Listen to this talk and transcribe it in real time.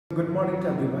Good morning to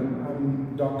everyone.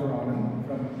 I'm Dr. Anand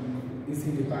from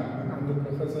EC department. I'm the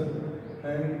professor,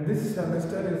 and this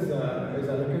semester is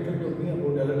allocated to me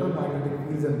about electromagnetic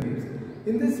fields and waves.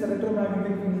 In this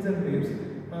electromagnetic fields and waves,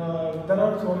 there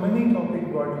are so many topics.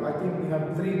 But I think we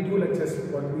have two lectures.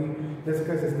 What we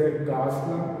discuss is that Gauss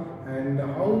law and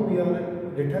how we are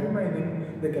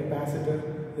determining the capacitor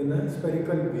in a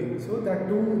spherical wave. So that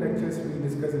two lectures we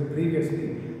discussed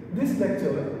previously. This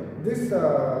lecture. This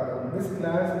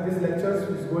lecture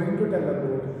is going to tell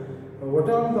about what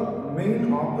are the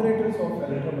main operators of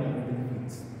electromagnetic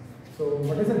fields. So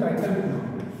what is the title now?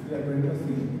 We are going to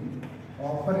see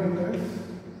operators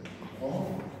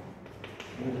of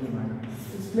electromagnetic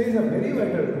fields. It plays a very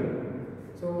vital role.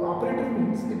 So operator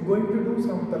means it's going to do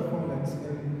some performance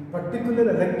in particular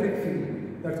electric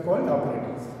field. That's called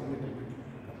operators.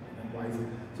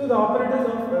 So the operators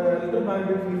of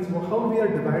electromagnetic fields, how we are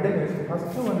dividing it, first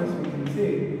one is we can say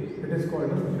it is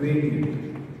called as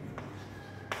gradient.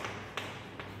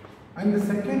 And the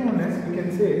second one is we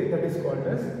can say that is called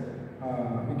as,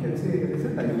 it is a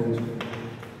divergent.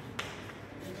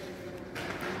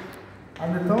 And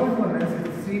the third one is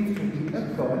it seems to be a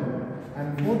curl, and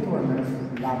fourth one is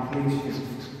Laplacian.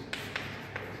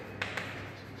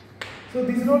 So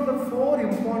these are the four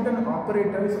important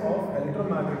operators of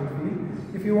electromagnetic field.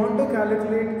 If you want to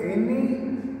calculate any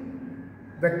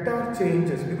vector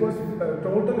changes, because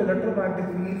total electromagnetic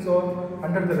fields are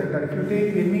under the vector. If you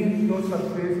take any closed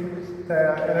surface, the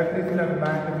electric field and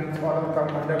magnetic fields all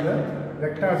come under the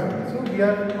vectors only. So we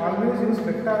are always use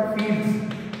vector fields.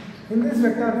 In this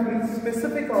vector fields,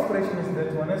 specific operation is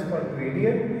that one is called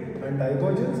gradient and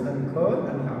divergence and curl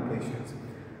and Laplacians.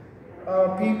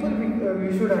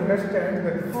 We should understand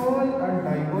that curl and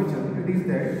divergence, it is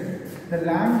that the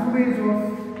language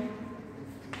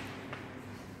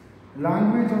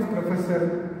of Professor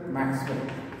Maxwell.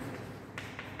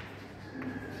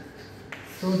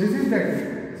 So this is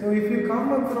that. So if you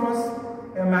come across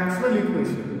a Maxwell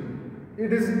equation,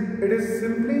 it is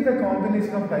simply the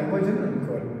combination of divergence and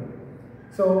curl.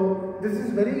 So this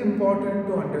is very important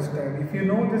to understand. If you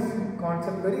know this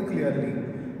concept very clearly,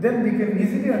 then we can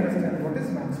easily understand what is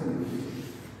Maxwell equation.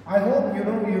 I hope you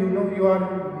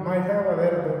might have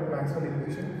aware about Maxwell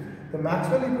equation. The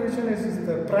Maxwell equation is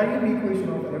the prime equation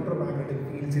of electromagnetic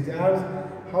fields. It has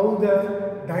how the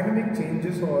dynamic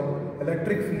changes or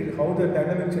electric field, how the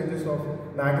dynamic changes of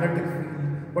magnetic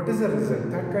field, what is the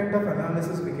result. That kind of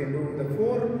analysis we can do. The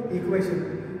four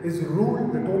equation is rule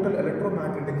the total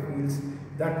electromagnetic fields.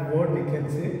 That word we can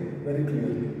say very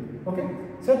clearly. Okay.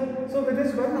 So with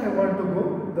this one I want to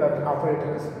go the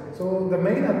operators. So the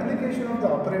main application of the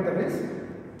operator is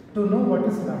to know what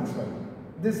is Maxwell.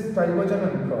 This divergence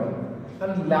and curl.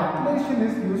 And Laplacian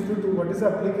is used to do what is the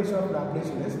application of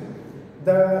Laplacian is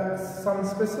some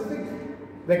specific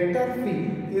vector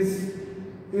field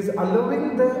is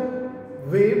allowing the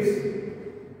waves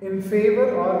in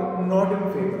favor or not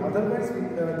in favor. Otherwise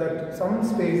that some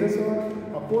spaces are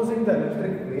opposing the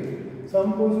electric wave,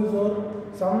 some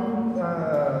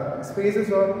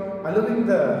spaces are allowing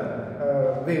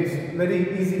the waves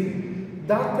very easily.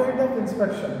 That kind of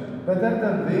inspection, whether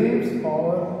the waves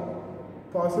are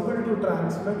possible to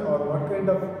transmit or what kind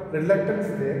of reluctance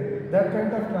there, that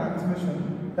kind of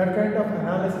transmission, that kind of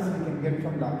analysis we can get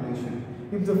from Laplacian.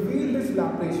 If the field is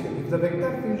Laplacian, if the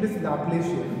vector field is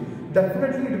Laplacian,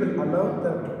 definitely it will allow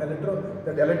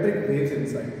that electric waves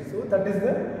inside. So that is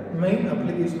the main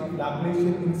application of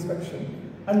Laplacian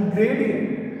inspection. And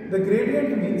gradient, the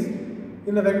gradient means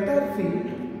in a vector field,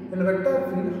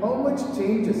 how much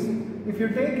changes. If you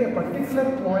take a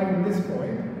particular point in this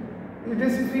point, it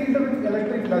is filled with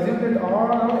electric fields. Assume that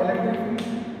all are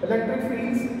electric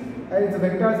fields as the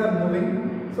vectors are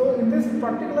moving. So in this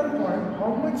particular point,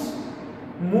 how much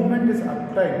movement is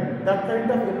applied, that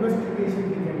kind of investigation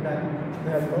we can do with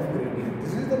the help of gradient.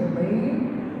 This is the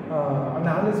main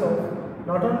analysis of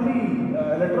not only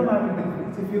electromagnetic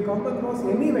fields. If you come across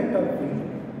any vector field,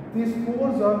 these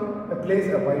fours plays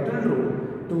a vital role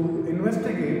to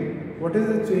investigate what is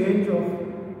the change of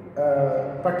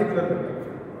particular vector field.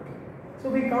 So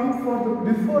we come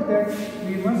before that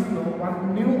we must know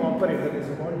one new operator is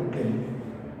called del.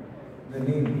 The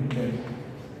name del.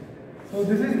 So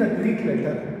this is the Greek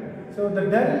letter. So the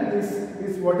del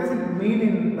is what does it mean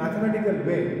in mathematical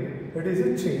way? It is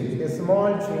a change, a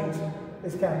small change.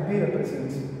 This can be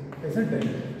represented as a del.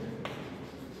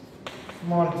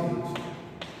 Small change.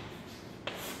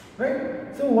 Right?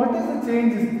 So what is the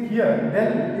change here?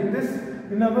 Del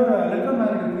in our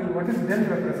electromagnetic field, what is del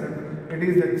represent? It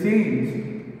is the change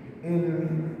in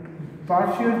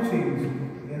partial change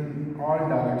in all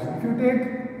directions. If you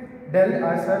take del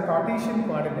as a Cartesian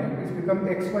coordinate, it's become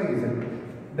x, y, z.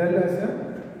 Del as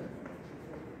a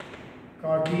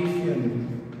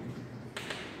Cartesian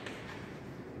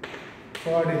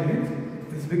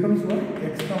coordinate, this becomes what?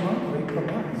 X comma y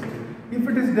comma z. If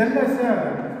it is del as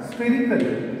a spherical,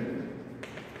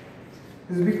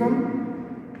 this become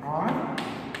r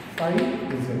phi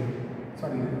z.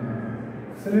 Sorry,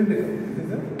 cylindrical. This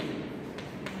is a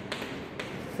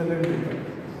cylindrical.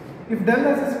 If del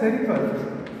as a spherical,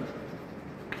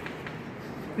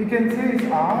 we can say it's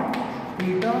r,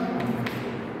 theta.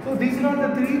 So these are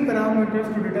the three parameters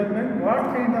to determine what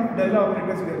kind of del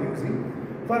operators we are using.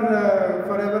 For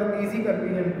our easy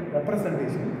convenient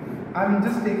representation, I am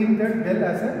just taking that del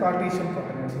as a Cartesian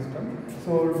coordinate system.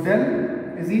 So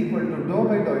del is equal to dou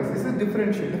by dou x. This is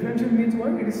differential. Differential means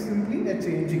what? It is simply a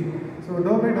changing. So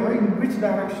dou by dou y in which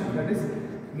direction? That is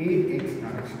ax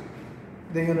direction,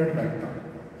 the unit vector.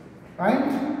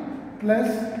 And plus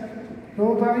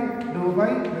dou by dou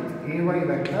y with ay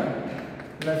vector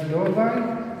plus dou by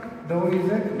dou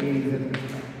z az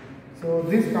vector. So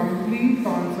this complete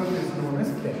concept is known as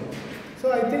del.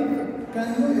 So I think, can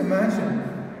you imagine,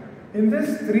 in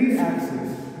this three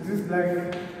axes, this is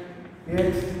like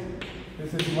x,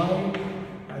 this is y,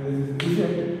 and this is z.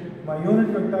 My unit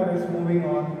vector is moving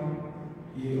on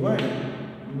ay,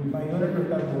 my unit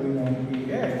vector moving on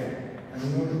ax, and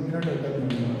unit vector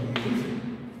moving on az.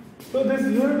 So this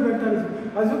unit vector is,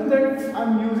 assume that I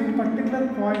am using particular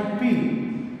point P.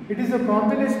 It is a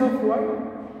combination of what?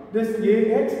 This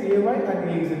ax, ay and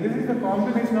az. This is the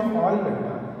combination of all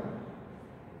vectors.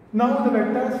 Now the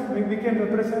vectors we can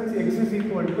represent x is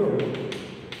equal to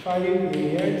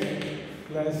 5ax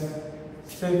plus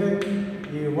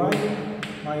 7ay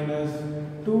minus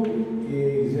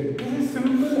 2az. This is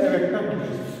simple a vector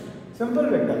notation. Simple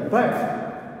vector. But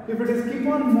if it is keep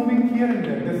on moving here and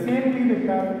there, the same P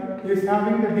vector is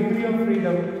having the degree of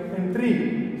freedom in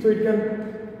 3. So it can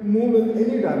move in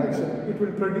any direction. It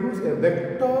will produce a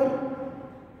vector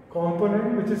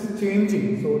component which is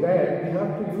changing, so that we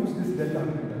have to use this del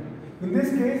operator. In this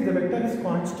case, the vector is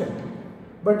constant,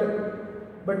 but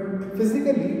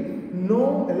physically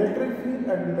no electric field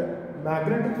and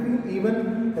magnetic field,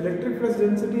 even electric flux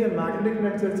density and magnetic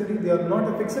net density, they are not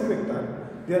a fixed vector.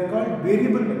 They are called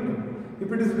variable vector.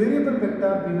 If it is variable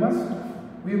vector,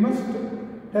 we must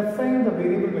define the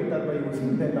variable vector by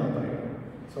using del operator.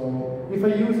 So if I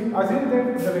assume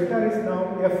that the vector is now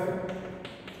f,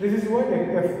 this is what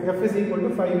f is equal to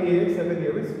 5ax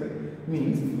 7ax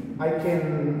means I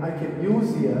can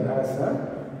use here as a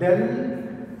del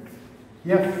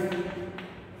f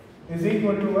is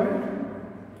equal to what?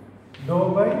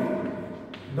 Dou by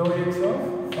dou x of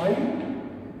 5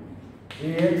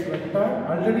 ax vector,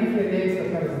 already here ax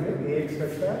vector is there, ax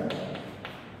vector,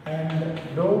 and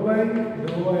dou by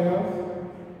dou y of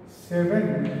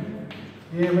 7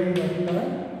 ay vector,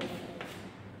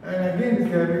 and again the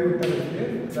value is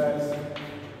there, that's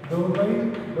dou by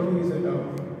dou z of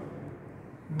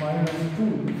minus 2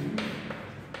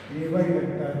 ay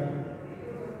vector,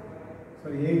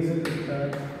 sorry az vector,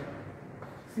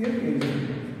 here az.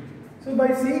 So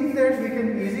by seeing that we can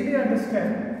easily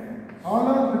understand all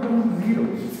are become 0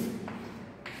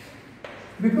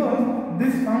 because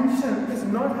this function is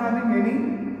not having any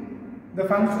the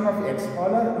function of x,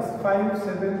 all are 5,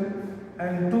 7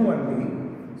 and 2 only.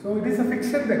 So it is a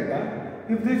fixed vector.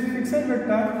 If this fixed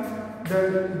vector, the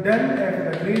del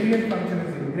f, the gradient function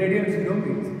is 0. Gradient 0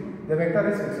 means the vector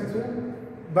is fixed. So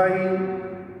by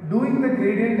doing the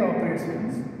gradient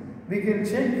operations, we can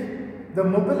check the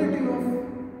mobility of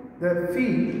the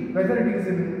field, whether it is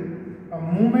in a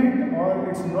movement or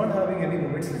it's not having any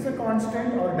movement. It's a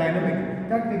constant or dynamic,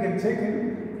 that we can check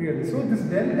in clearly. So this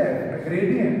del f, the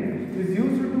gradient, is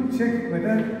used to check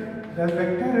whether the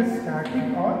vector is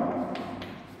static or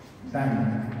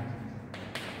dynamic.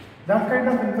 That kind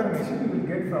of information you will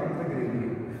get from the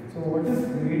gradient. So what is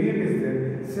gradient is there?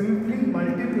 Simply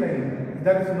multiplying.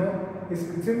 There is no, it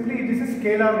is a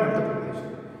scalar multiplication.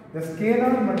 The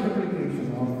scalar multiplication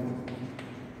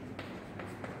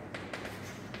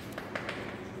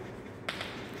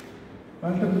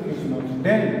of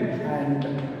del and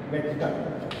vector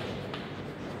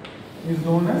is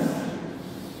known as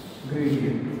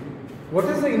gradient. What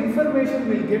is the information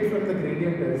we will get from the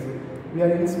gradient is we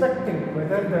are inspecting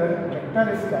whether the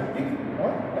vector is static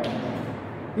or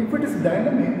dynamic. If it is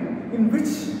dynamic, in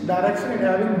which direction it is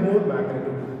having more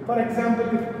magnitude. For example,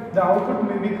 if the output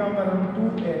may become around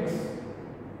 2x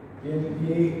in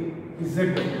a z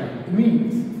vector, it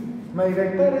means my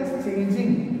vector is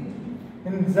changing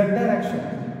in z direction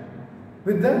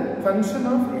with the function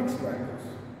of x values.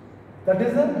 That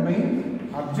is the main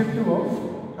objective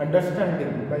of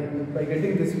understanding by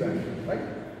getting this value, right?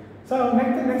 So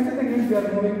next thing is we are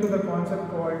moving to the concept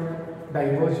called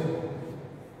diversion.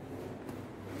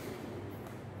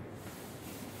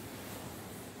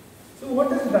 So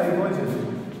what is diversion?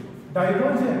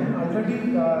 Diversion, already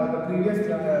the previous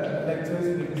lectures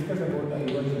we discussed about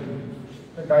diversion.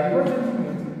 The divergence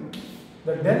means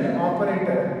the del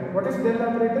operator. What is del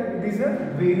operator? It is a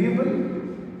variable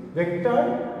vector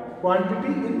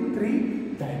quantity in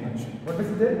 3 dimensions. What is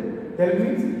del? Del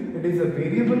means it is a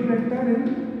variable vector in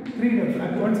 3 dimensions.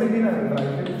 And once again I will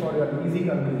write it for your easy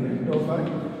convenience. Dou phi,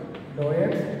 dou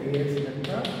x, ax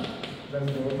vector plus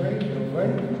dou y,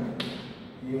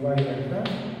 ay vector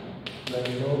plus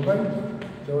dou y,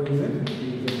 dou z,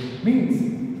 dz. Means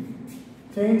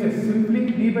changes, simply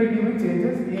d by dy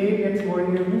changes, a, x, y,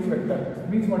 means vector.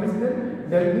 Means what is there?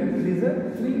 Del means it is a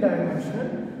 3-dimensional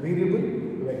variable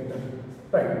vector.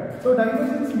 Right. So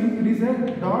divergence means it is a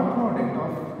dot product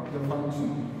of the function.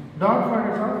 Dot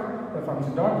product of the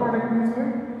function. Dot product means what?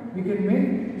 We can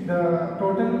make the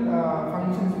total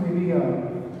functions maybe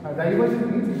divergence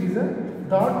means it is a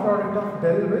dot product of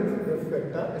del with f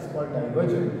vector is called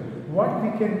divergence. What we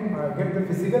can get the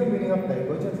physical meaning of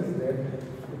divergence is there.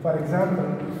 For example,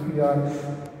 if we are,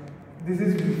 this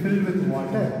is filled with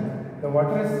water. The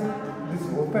water is this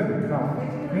open now.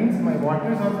 Means my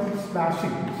waters are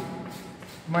splashing.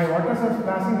 My waters are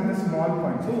splashing at a small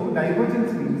point. So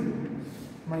divergence means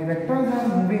my vectors are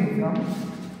moving from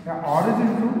the origin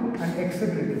to an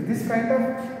extremity. This kind of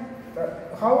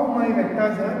how my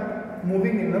vectors are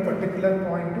moving in a particular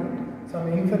point to some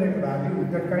infinite value.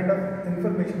 That kind of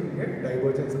information we get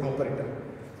divergence operator.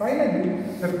 Finally,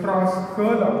 the cross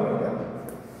curl operator.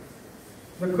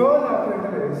 The curl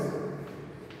operator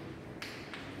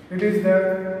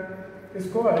is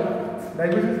called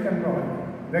divergence can call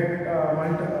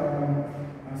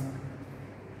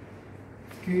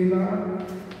scalar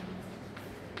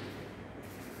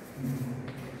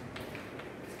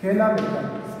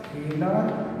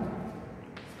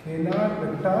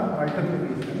vector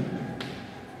multiplication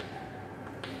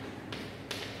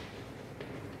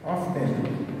of del.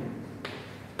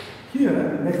 Here,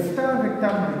 vector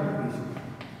multiplication.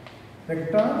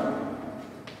 Vector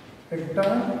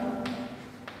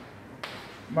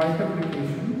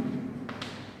multiplication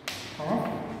of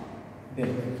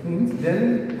del means del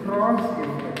cross f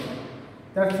vector.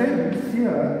 That means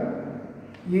here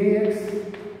ax,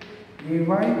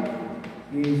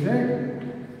 ay, az,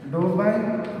 dou by,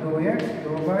 dou x,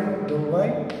 dou by, dou y,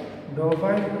 dou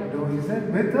by, dou z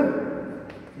with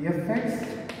fx,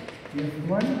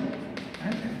 f1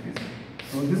 and fz.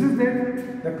 So this is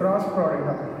the cross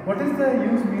product. What is the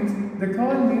use means? The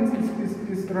curl means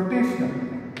is rotational.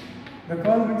 The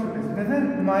curl means rotation. Whether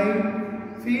my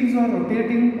fields are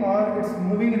rotating or it's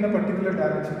moving in a particular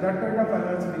direction, that kind of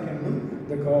analysis we can do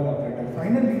the curl operator.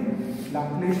 Finally,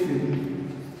 Laplacian.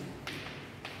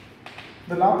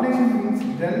 The Laplacian means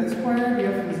del square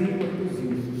f is equal to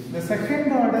 0. The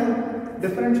second order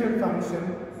differential function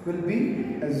will be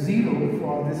a 0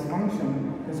 for this function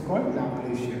is called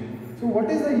Laplacian. So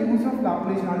what is the use of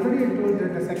Laplacian? Already I told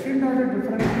that the second order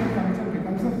differential function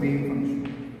becomes a wave function.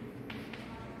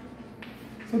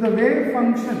 So the wave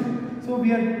function, so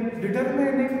we are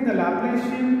determining the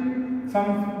Laplacian,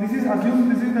 this is assume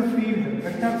this is the field,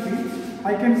 vector field.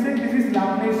 I can say this is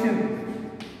Laplacian.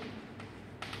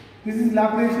 This is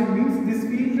Laplacian means this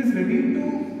field is ready to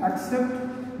accept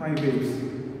my waves.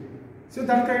 So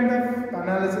that kind of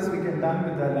analysis we can done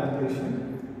with the Laplacian.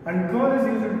 And curl is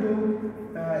used to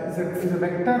is a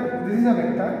vector. This is a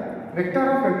vector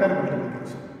of vector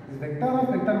multiplication. This vector of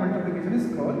vector multiplication is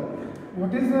curl.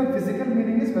 What is the physical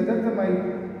meaning is whether my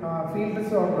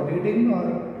fields are rotating or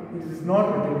it is not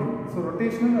rotating. So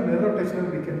rotational and irrotational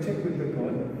we can check with the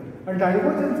curl. And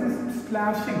divergence is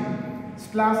slashing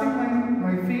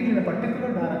my field in a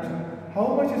particular direction. How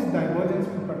much is divergence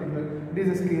in particular? It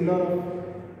is a scalar.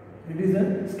 It is a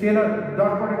scalar.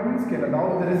 Dot product means scalar.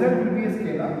 Now the result will be a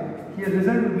scalar. Here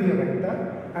result will be a vector,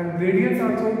 and gradients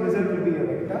also result will be a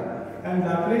vector. And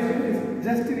Laplacian is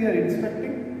just we are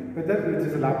inspecting whether it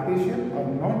is a Laplacian or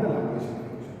not the Laplacian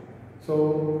function. So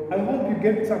I hope you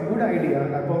get some good idea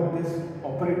about this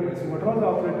operators. So what are the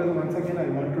operators? Once again I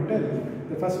want to tell.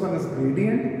 The first one is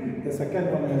gradient. The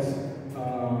second one is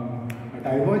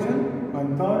divergent.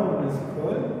 And third one is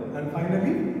curl. And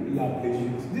finally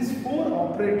Laplacians. These four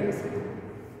operators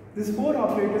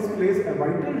plays a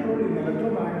vital role in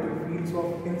electromagnetic fields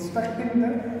of instructing the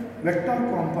vector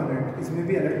component is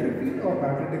maybe electric field or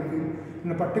magnetic field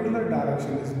in a particular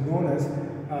direction is known as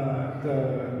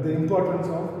the importance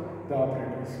of the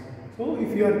operators. So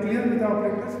if you are clear with the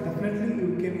operators, definitely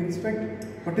you can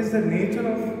inspect What is the nature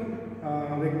of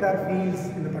vector fields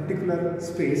in a particular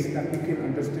space that we can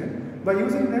understand. By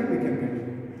using that we can get.